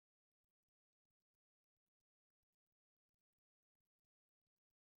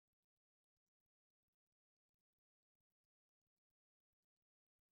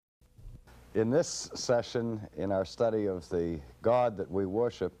In this session, in our study of the God that we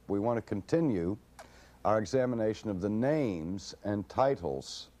worship, we want to continue our examination of the names and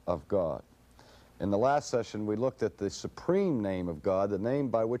titles of God. In the last session, we looked at the supreme name of God, the name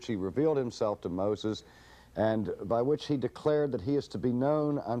by which he revealed himself to Moses and by which he declared that he is to be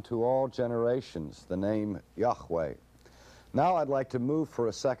known unto all generations, the name Yahweh. Now I'd like to move for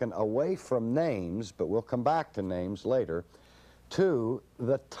a second away from names, but we'll come back to names later, to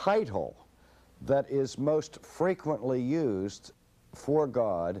the title that is most frequently used for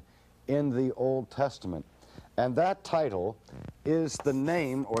God in the Old Testament. And that title is the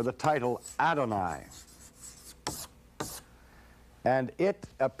name or the title Adonai. And it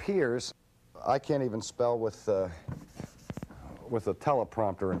appears, I can't even spell with a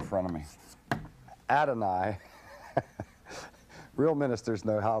teleprompter in front of me. Adonai. Real ministers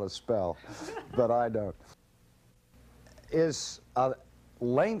know how to spell, but I don't. Is a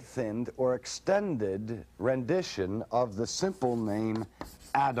lengthened or extended rendition of the simple name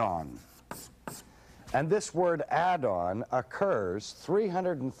Adon. And this word Adon occurs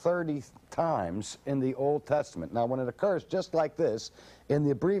 330 times in the Old Testament. Now, when it occurs just like this, in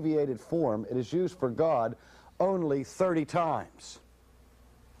the abbreviated form, it is used for God only 30 times.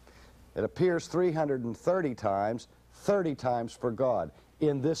 It appears 330 times, 30 times for God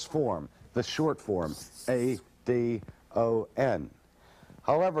in this form, the short form, A-D-O-N.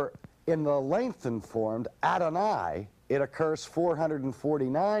 However, in the lengthened form, Adonai, it occurs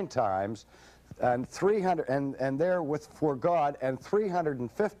 449 times, and there with for God, and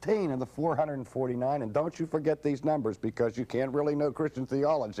 315 of the 449. And don't you forget these numbers, because you can't really know Christian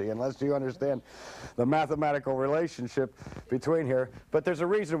theology unless you understand the mathematical relationship between here. But there's a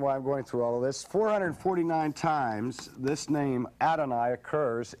reason why I'm going through all of this. 449 times this name Adonai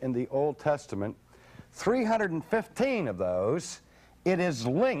occurs in the Old Testament. 315 of those, it is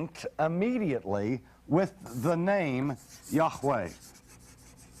linked immediately with the name Yahweh,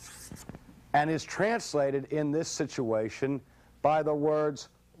 and is translated in this situation by the words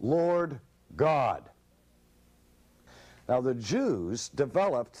Lord God. Now, the Jews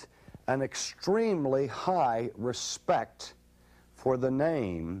developed an extremely high respect for the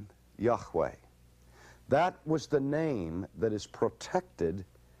name Yahweh. That was the name that is protected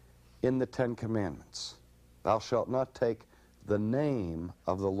in the Ten Commandments. Thou shalt not take the name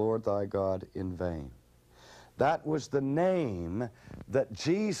of the Lord thy God in vain. That was the name that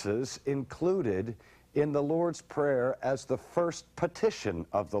Jesus included in the Lord's Prayer as the first petition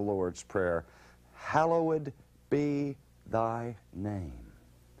of the Lord's Prayer. Hallowed be thy name.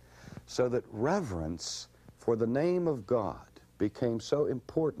 So that reverence for the name of God became so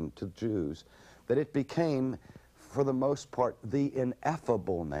important to Jews that it became, for the most part, the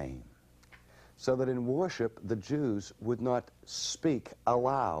ineffable name. So that in worship, the Jews would not speak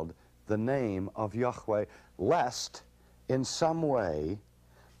aloud the name of Yahweh, lest in some way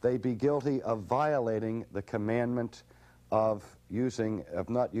they be guilty of violating the commandment of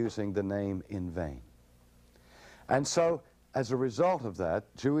not using the name in vain. And so, as a result of that,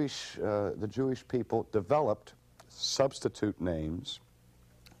 the Jewish people developed substitute names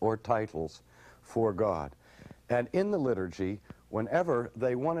or titles for God. And in the liturgy, whenever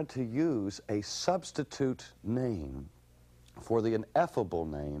they wanted to use a substitute name for the ineffable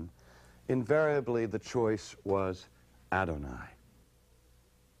name, invariably the choice was Adonai.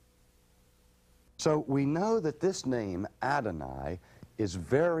 So we know that this name, Adonai, is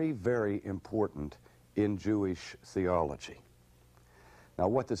very, very important in Jewish theology. Now,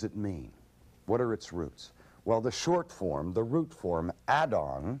 what does it mean? What are its roots? Well, the short form, the root form,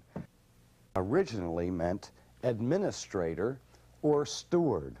 Adon, originally meant administrator or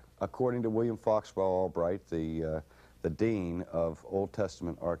steward, according to William Foxwell Albright, the dean of Old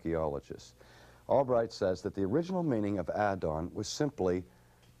Testament archaeologists. Albright says that the original meaning of Adon was simply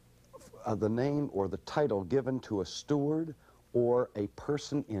the name or the title given to a steward or a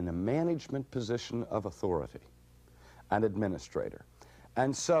person in a management position of authority, an administrator.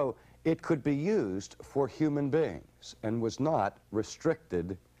 And so it could be used for human beings and was not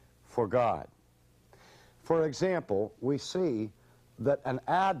restricted for God. For example, we see that an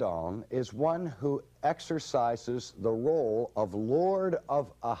Adon is one who exercises the role of lord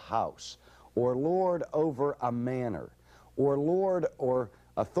of a house, or lord over a manor, or lord or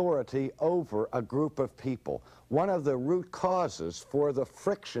authority over a group of people. One of the root causes for the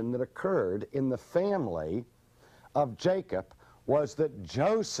friction that occurred in the family of Jacob was that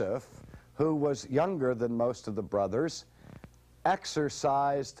Joseph, who was younger than most of the brothers,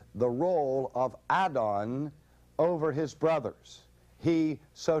 exercised the role of Adon over his brothers. He,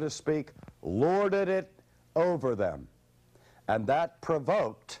 so to speak, lorded it over them. And that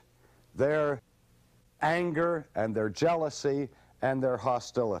provoked their anger and their jealousy and their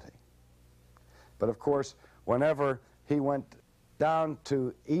hostility. But of course, whenever he went down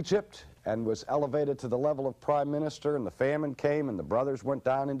to Egypt and was elevated to the level of prime minister, and the famine came and the brothers went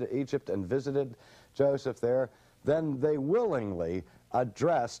down into Egypt and visited Joseph there, then they willingly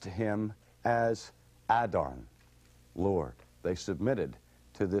addressed him as Adon, Lord. They submitted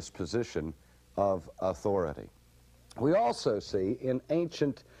to this position of authority. We also see in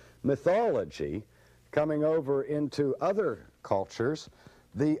ancient mythology, coming over into other cultures,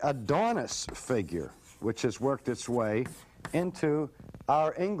 the Adonis figure, which has worked its way into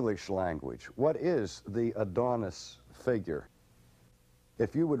our English language. What is the Adonis figure?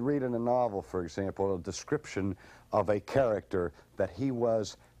 If you would read in a novel, for example, a description of a character that he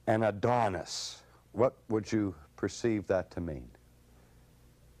was an Adonis, what would you perceive that to mean?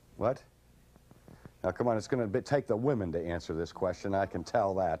 What? Now, come on, it's going to take the women to answer this question. I can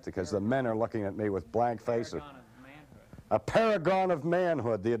tell that, because the men are looking at me with blank faces. A paragon of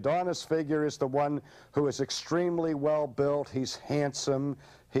manhood. The Adonis figure is the one who is extremely well built. He's handsome.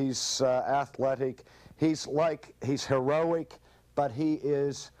 He's athletic. He's heroic, but he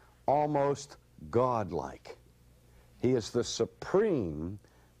is almost godlike. He is the supreme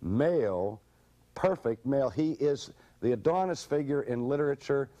male, perfect male. He is, the Adonis figure in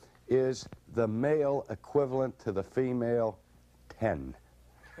literature is the male equivalent to the female 10.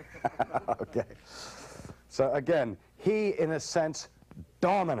 Okay. So again, he, in a sense,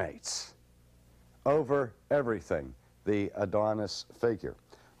 dominates over everything, the Adonis figure.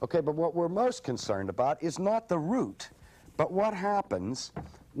 Okay, but what we're most concerned about is not the root, but what happens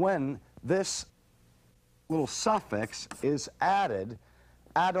when this little suffix is added,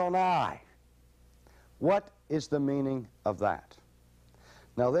 Adonai. What is the meaning of that?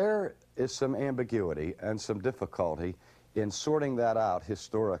 Now, there is some ambiguity and some difficulty in sorting that out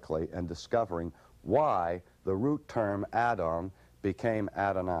historically and discovering why the root term Adon became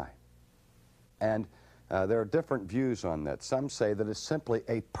Adonai. And there are different views on that. Some say that it's simply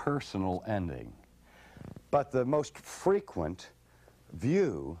a personal ending. But the most frequent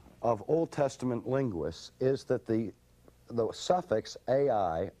view of Old Testament linguists is that the suffix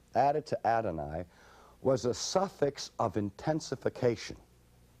ai added to Adonai was a suffix of intensification.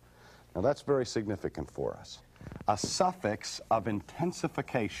 Now that's very significant for us. A suffix of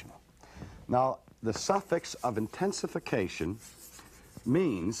intensification. Now the suffix of intensification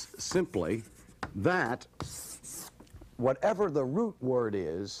means simply that whatever the root word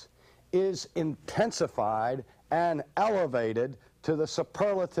is intensified and elevated to the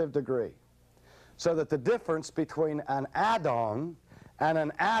superlative degree. So that the difference between an Adon and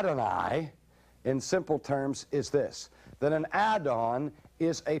an Adonai, in simple terms, is this: that an Adon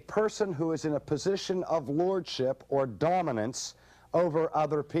is a person who is in a position of lordship or dominance over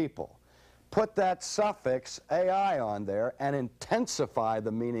other people. Put that suffix ai on there and intensify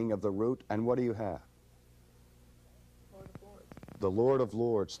the meaning of the root, and what do you have? Lord of Lords. The Lord of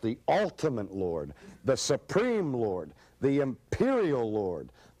Lords, the ultimate Lord, the supreme Lord, the imperial Lord,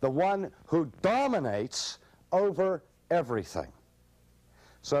 the one who dominates over everything.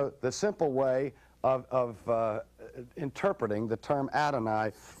 So the simple way of interpreting the term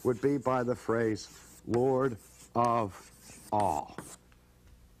Adonai would be by the phrase, Lord of all.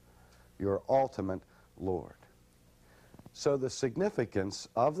 Your ultimate Lord. So the significance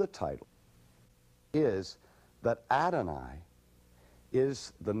of the title is that Adonai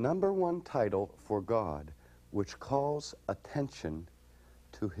is the #1 title for God which calls attention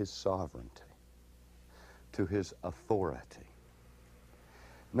to his sovereignty, to his authority.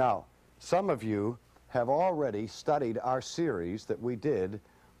 Now, some of you have already studied our series that we did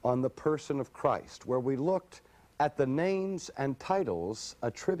on the person of Christ, where we looked at the names and titles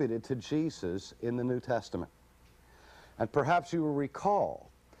attributed to Jesus in the New Testament. And perhaps you will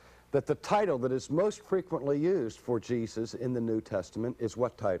recall that the title that is most frequently used for Jesus in the New Testament is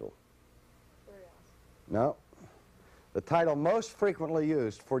what title? No. The title most frequently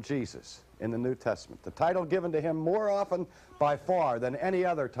used for Jesus in the New Testament. The title given to him more often by far than any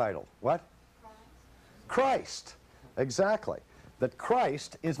other title. What? Christ. Exactly. That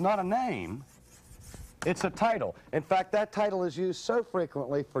Christ is not a name, it's a title. In fact, that title is used so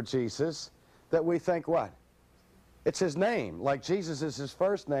frequently for Jesus that we think what? It's his name, like Jesus is his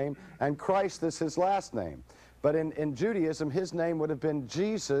first name and Christ is his last name. But in Judaism, his name would have been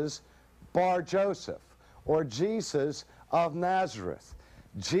Jesus Bar Joseph, or Jesus of Nazareth.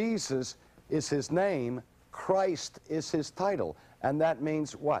 Jesus is his name, Christ is his title, and that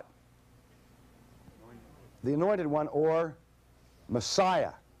means what? The Anointed One, or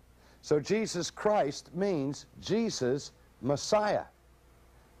Messiah. So Jesus Christ means Jesus Messiah.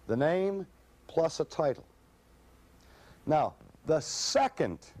 The name plus a title. Now, the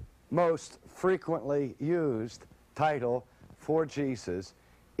second most frequently used title for Jesus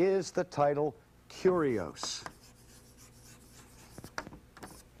is the title Kyrios,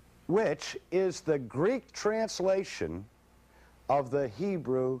 which is the Greek translation of the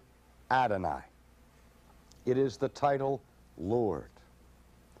Hebrew Adonai. It is the title Lord,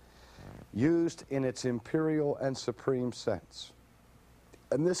 used in its imperial and supreme sense.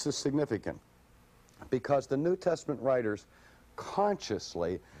 And this is significant because the New Testament writers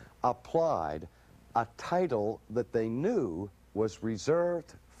consciously applied a title that they knew was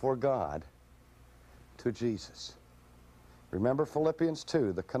reserved for God to Jesus. Remember Philippians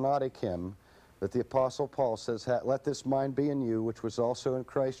 2, the kenotic hymn that the Apostle Paul says, let this mind be in you, which was also in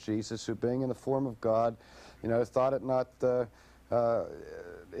Christ Jesus, who being in the form of God, thought it not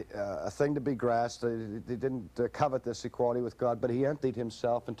a thing to be grasped. He didn't covet this equality with God, but he emptied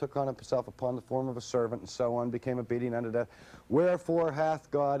himself and took on himself upon the form of a servant and so on, became obedient unto death. Wherefore hath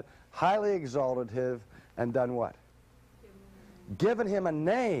God highly exalted him and done what? Given him a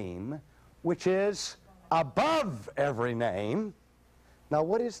name which is above every name. Now,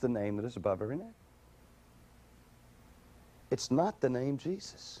 what is the name that is above every name? It's not the name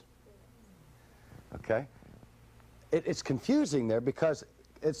Jesus. Okay? It's confusing there because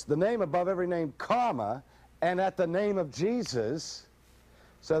it's the name above every name, comma, and at the name of Jesus,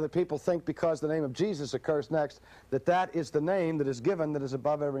 so that people think because the name of Jesus occurs next, that is the name that is given that is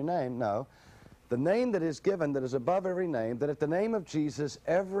above every name. No. The name that is given that is above every name, that at the name of Jesus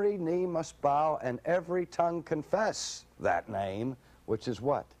every knee must bow and every tongue confess that name, which is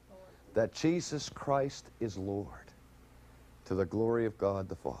what? Lord. That Jesus Christ is Lord, to the glory of God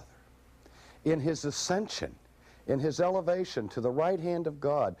the Father. In his ascension, in his elevation to the right hand of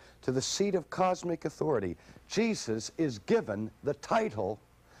God, to the seat of cosmic authority, Jesus is given the title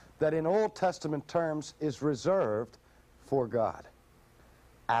that in Old Testament terms is reserved for God,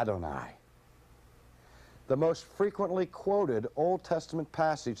 Adonai. The most frequently quoted Old Testament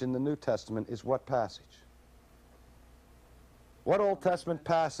passage in the New Testament is what passage? What Old Testament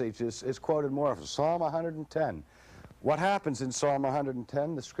passage is quoted more often? Psalm 110. What happens in Psalm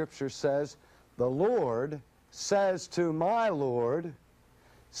 110? The scripture says, the Lord says to my Lord,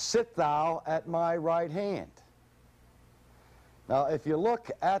 sit thou at my right hand. Now, if you look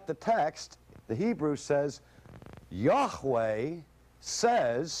at the text, the Hebrew says, Yahweh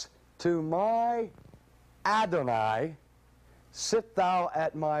says to my Adonai, sit thou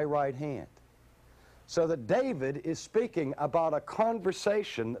at my right hand. So that David is speaking about a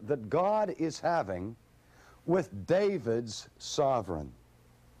conversation that God is having with David's sovereign.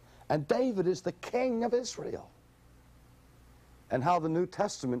 And David is the king of Israel. And how the New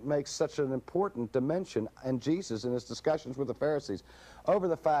Testament makes such an important dimension, and Jesus in his discussions with the Pharisees, over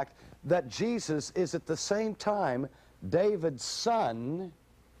the fact that Jesus is at the same time David's son.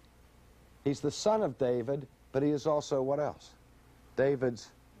 He's the son of David, but he is also what else?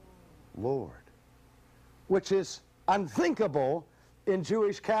 David's Lord. Which is unthinkable in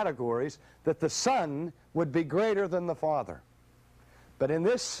Jewish categories, that the son would be greater than the father. But in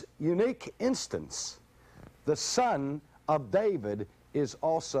this unique instance, the son of David is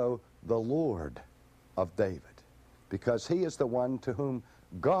also the Lord of David, because he is the one to whom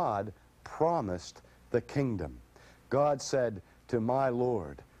God promised the kingdom. God said to my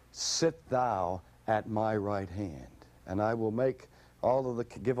Lord, sit thou at my right hand, and I will make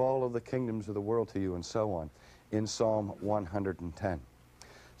give all of the kingdoms of the world to you, and so on, in Psalm 110.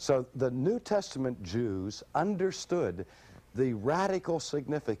 So the New Testament Jews understood the radical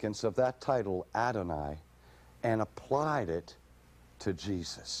significance of that title, Adonai, and applied it to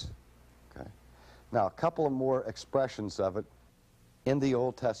Jesus. Okay? Now, a couple of more expressions of it in the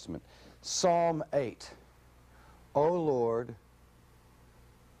Old Testament. Psalm 8, O Lord,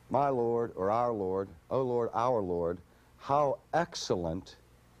 my Lord, or our Lord, O Lord, our Lord, how excellent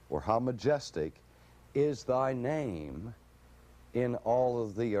or how majestic is thy name in all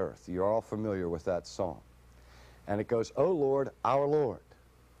of the earth. You're all familiar with that psalm. And it goes, O Lord, our Lord.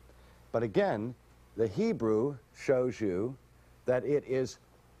 But again, the Hebrew shows you that it is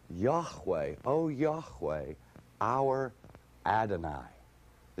Yahweh, O Yahweh, our Adonai.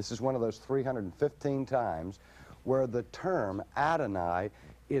 This is one of those 315 times where the term Adonai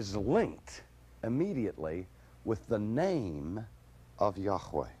is linked immediately with the name of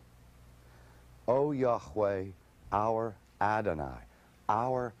Yahweh. O Yahweh, our Adonai,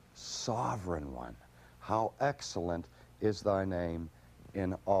 our sovereign one. How excellent is thy name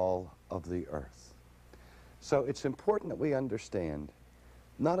in all of the earth. So it's important that we understand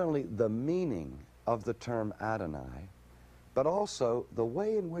not only the meaning of the term Adonai, but also the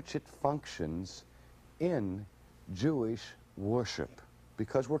way in which it functions in Jewish worship,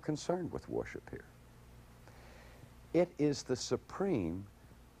 because we're concerned with worship here. It is the supreme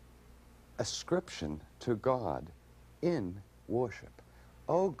ascription to God in worship.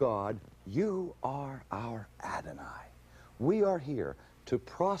 Oh God, you are our Adonai. We are here to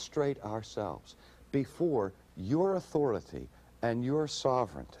prostrate ourselves before your authority and your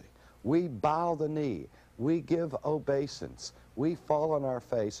sovereignty. We bow the knee. We give obeisance. We fall on our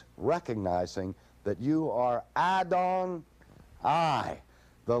face, recognizing that you are Adonai,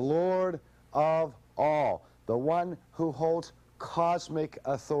 the Lord of all, the one who holds cosmic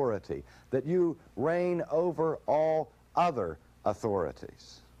authority, that you reign over all other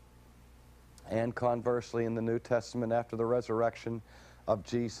authorities. And conversely, in the New Testament, after the resurrection of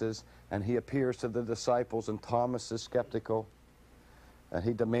Jesus, and he appears to the disciples, and Thomas is skeptical, and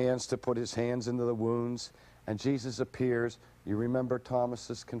he demands to put his hands into the wounds, and Jesus appears. You remember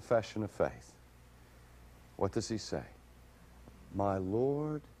Thomas's confession of faith. What does he say? My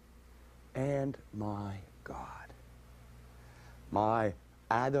Lord and my God, my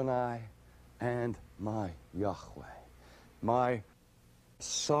Adonai and my Yahweh, my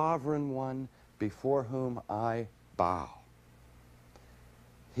sovereign one before whom I bow.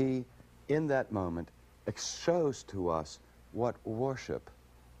 He, in that moment, shows to us what worship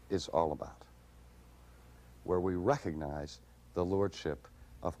is all about, where we recognize the lordship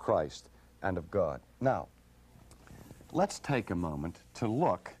of Christ and of God. Now, let's take a moment to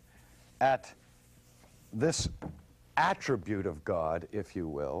look at this attribute of God, if you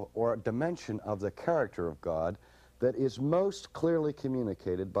will, or a dimension of the character of God that is most clearly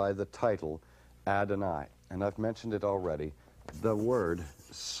communicated by the title Adonai. And I've mentioned it already, the word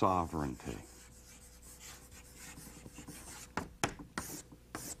sovereignty.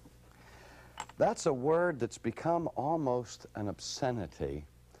 That's a word that's become almost an obscenity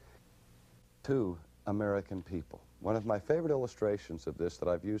to American people. One of my favorite illustrations of this that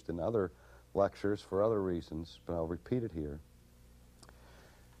I've used in other lectures for other reasons, but I'll repeat it here,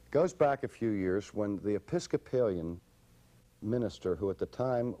 goes back a few years when the Episcopalian minister, who at the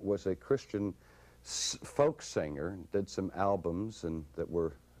time was a Christian folk singer, did some albums and that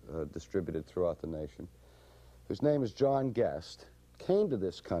were distributed throughout the nation, whose name is John Guest, came to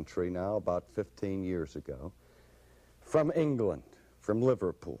this country now about 15 years ago from England, from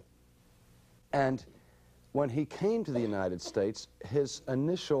Liverpool. And when he came to the United States, his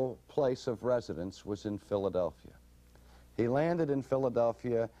initial place of residence was in Philadelphia. He landed in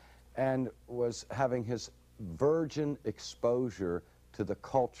Philadelphia and was having his virgin exposure to the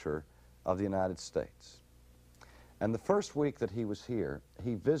culture of the United States. And the first week that he was here,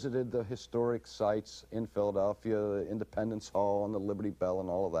 he visited the historic sites in Philadelphia, the Independence Hall and the Liberty Bell and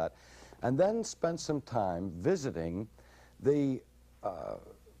all of that, and then spent some time visiting the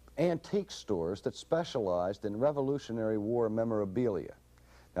antique stores that specialized in Revolutionary War memorabilia.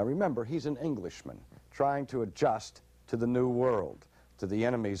 Now remember, he's an Englishman trying to adjust to the New World, to the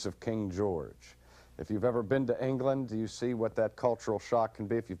enemies of King George. If you've ever been to England, do you see what that cultural shock can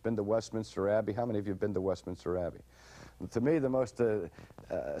be? If you've been to Westminster Abbey, how many of you have been to Westminster Abbey? And to me, the most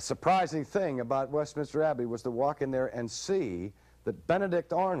surprising thing about Westminster Abbey was to walk in there and see that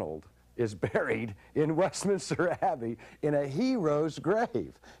Benedict Arnold is buried in Westminster Abbey in a hero's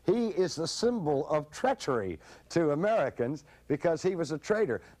grave. He is the symbol of treachery to Americans because he was a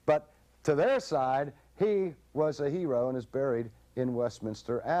traitor. But to their side, he was a hero and is buried in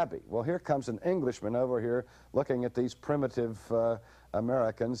Westminster Abbey. Well, here comes an Englishman over here looking at these primitive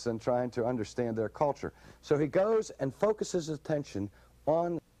Americans and trying to understand their culture. So he goes and focuses his attention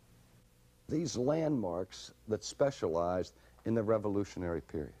on these landmarks that specialized in the Revolutionary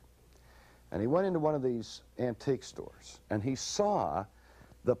period. And he went into one of these antique stores, and he saw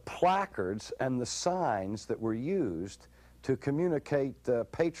the placards and the signs that were used to communicate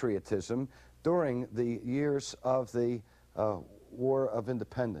patriotism during the years of the War of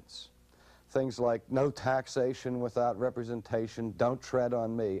Independence. Things like no taxation without representation, don't tread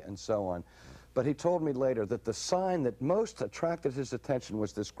on me, and so on. But he told me later that the sign that most attracted his attention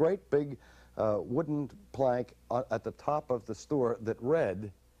was this great big wooden plank at the top of the store that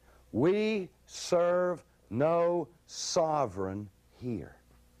read, "We serve no sovereign here."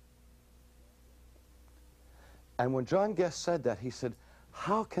 And when John Guest said that, he said,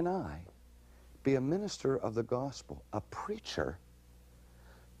 how can I be a minister of the gospel, a preacher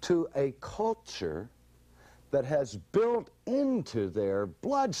to a culture that has built into their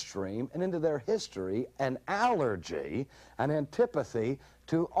bloodstream and into their history an allergy, an antipathy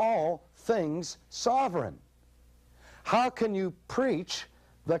to all things sovereign? How can you preach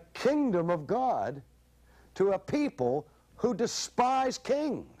the kingdom of God to a people who despise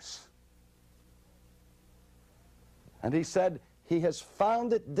kings. And he said he has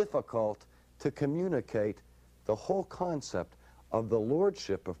found it difficult to communicate the whole concept of the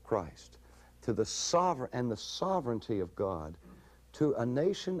lordship of Christ to the sovereignty of God to a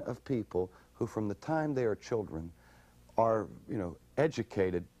nation of people who from the time they are children are,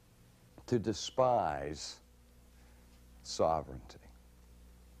 educated to despise sovereignty.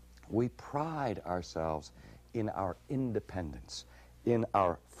 We pride ourselves in our independence, in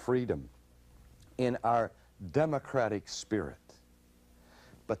our freedom, in our democratic spirit.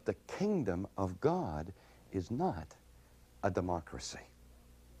 But the kingdom of God is not a democracy.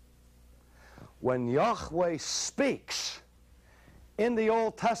 When Yahweh speaks in the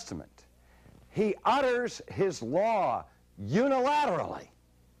Old Testament, he utters his law unilaterally.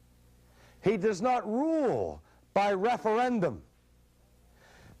 He does not rule by referendum.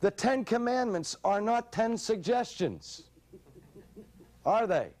 The 10 Commandments are not 10 suggestions, are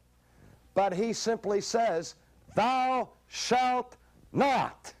they? But he simply says, "Thou shalt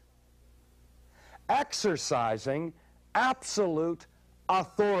not," exercising absolute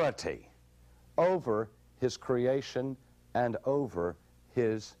authority over his creation and over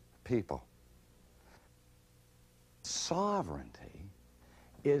his people. Sovereignty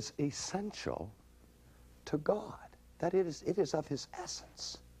is essential to God, that it is of his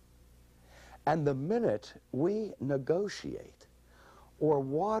essence. And the minute we negotiate or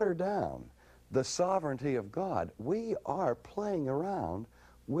water down the sovereignty of God, we are playing around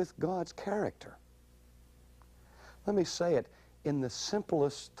with God's character. Let me say it in the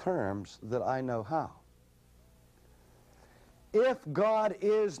simplest terms that I know how. If God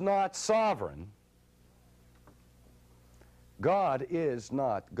is not sovereign, God is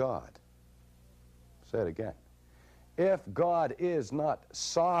not God. Say it again. If God is not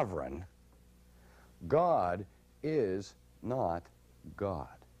sovereign, God is not God.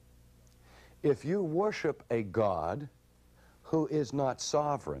 If you worship a God who is not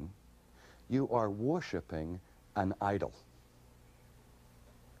sovereign, you are worshiping an idol.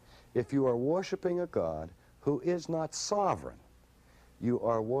 If you are worshiping a God who is not sovereign, you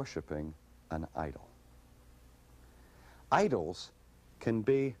are worshiping an idol. Idols can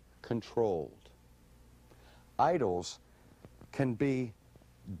be controlled. Idols can be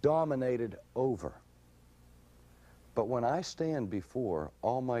dominated over. But when I stand before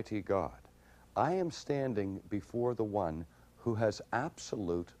Almighty God, I am standing before the one who has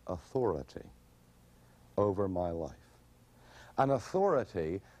absolute authority over my life. An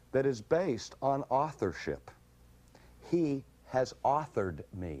authority that is based on authorship. He has authored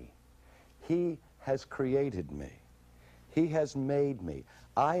me. He has created me. He has made me.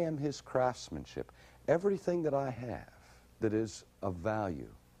 I am his craftsmanship. Everything that I have that is of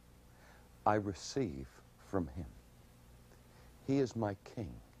value, I receive from him. He is my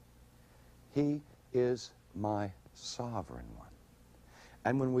king. He is my sovereign one.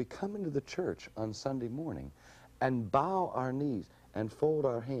 And when we come into the church on Sunday morning and bow our knees and fold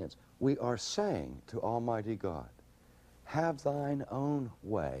our hands, we are saying to Almighty God, have thine own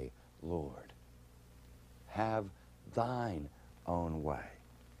way, Lord. Have thine own way.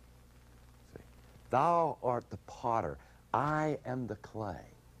 See? Thou art the potter. I am the clay.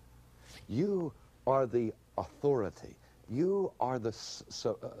 You are the authority. You are the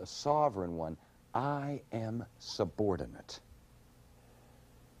sovereign one. I am subordinate.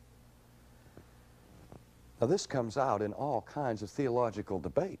 Now this comes out in all kinds of theological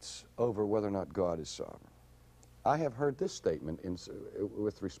debates over whether or not God is sovereign. I have heard this statement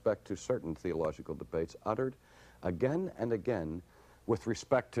with respect to certain theological debates uttered again and again with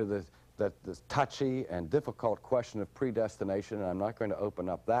respect to the touchy and difficult question of predestination, and I'm not going to open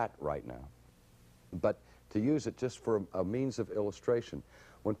up that right now. But to use it just for a means of illustration,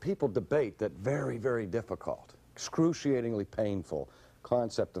 when people debate that very, very difficult, excruciatingly painful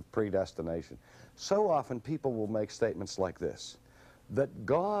concept of predestination, so often people will make statements like this, that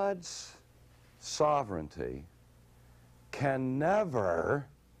God's sovereignty can never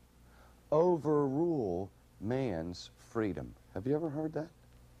overrule man's freedom. Have you ever heard that?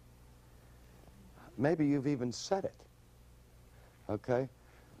 Maybe you've even said it. Okay?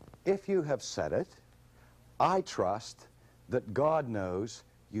 If you have said it, I trust that God knows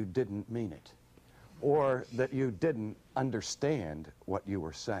you didn't mean it, or that you didn't understand what you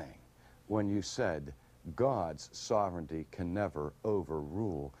were saying when you said God's sovereignty can never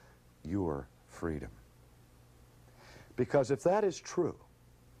overrule your freedom. Because if that is true,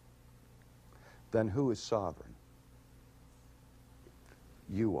 then who is sovereign?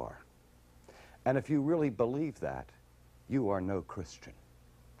 You are. And if you really believe that, you are no Christian.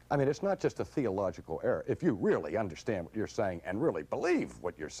 I mean, it's not just a theological error. If you really understand what you're saying and really believe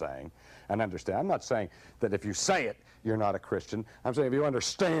what you're saying and understand, I'm not saying that if you say it, you're not a Christian. I'm saying if you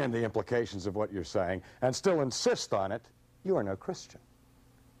understand the implications of what you're saying and still insist on it, you are no Christian,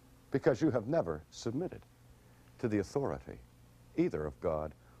 because you have never submitted to the authority either of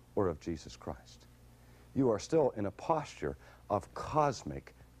God or of Jesus Christ. You are still in a posture of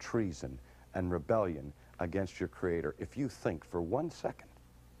cosmic treason and rebellion against your Creator if you think for 1 second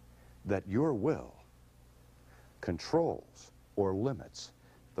that your will controls or limits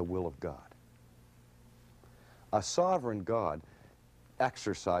the will of God. A sovereign God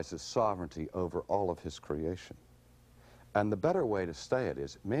exercises sovereignty over all of his creation. And the better way to say it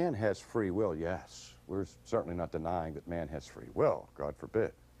is, man has free will, yes. We're certainly not denying that man has free will, God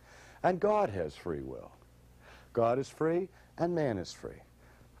forbid. And God has free will. God is free and man is free.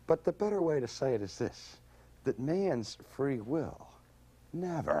 But the better way to say it is this, that man's free will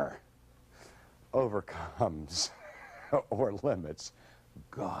never overcomes or limits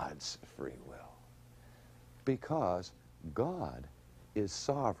God's free will, because God is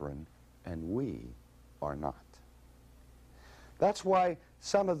sovereign and we are not. That's why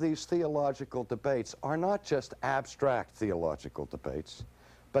some of these theological debates are not just abstract theological debates,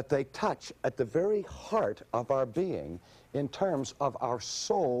 but they touch at the very heart of our being in terms of our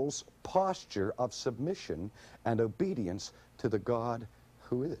soul's posture of submission and obedience to the God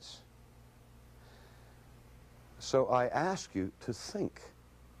who is. So I ask you to think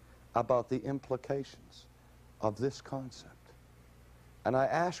about the implications of this concept. And I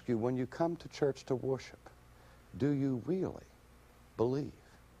ask you, when you come to church to worship, do you really believe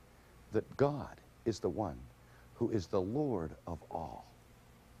that God is the one who is the Lord of all?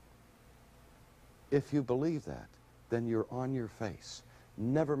 If you believe that, then you're on your face,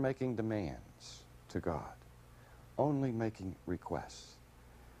 never making demands to God, only making requests,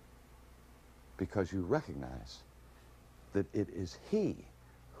 because you recognize that it is He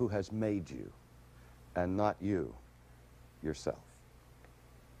who has made you and not you yourself.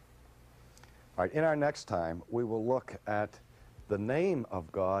 All right, in our next time, we will look at the name of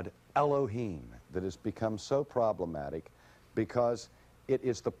God, Elohim, that has become so problematic because it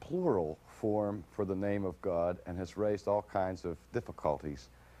is the plural form for the name of God and has raised all kinds of difficulties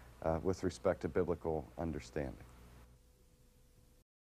with respect to biblical understanding.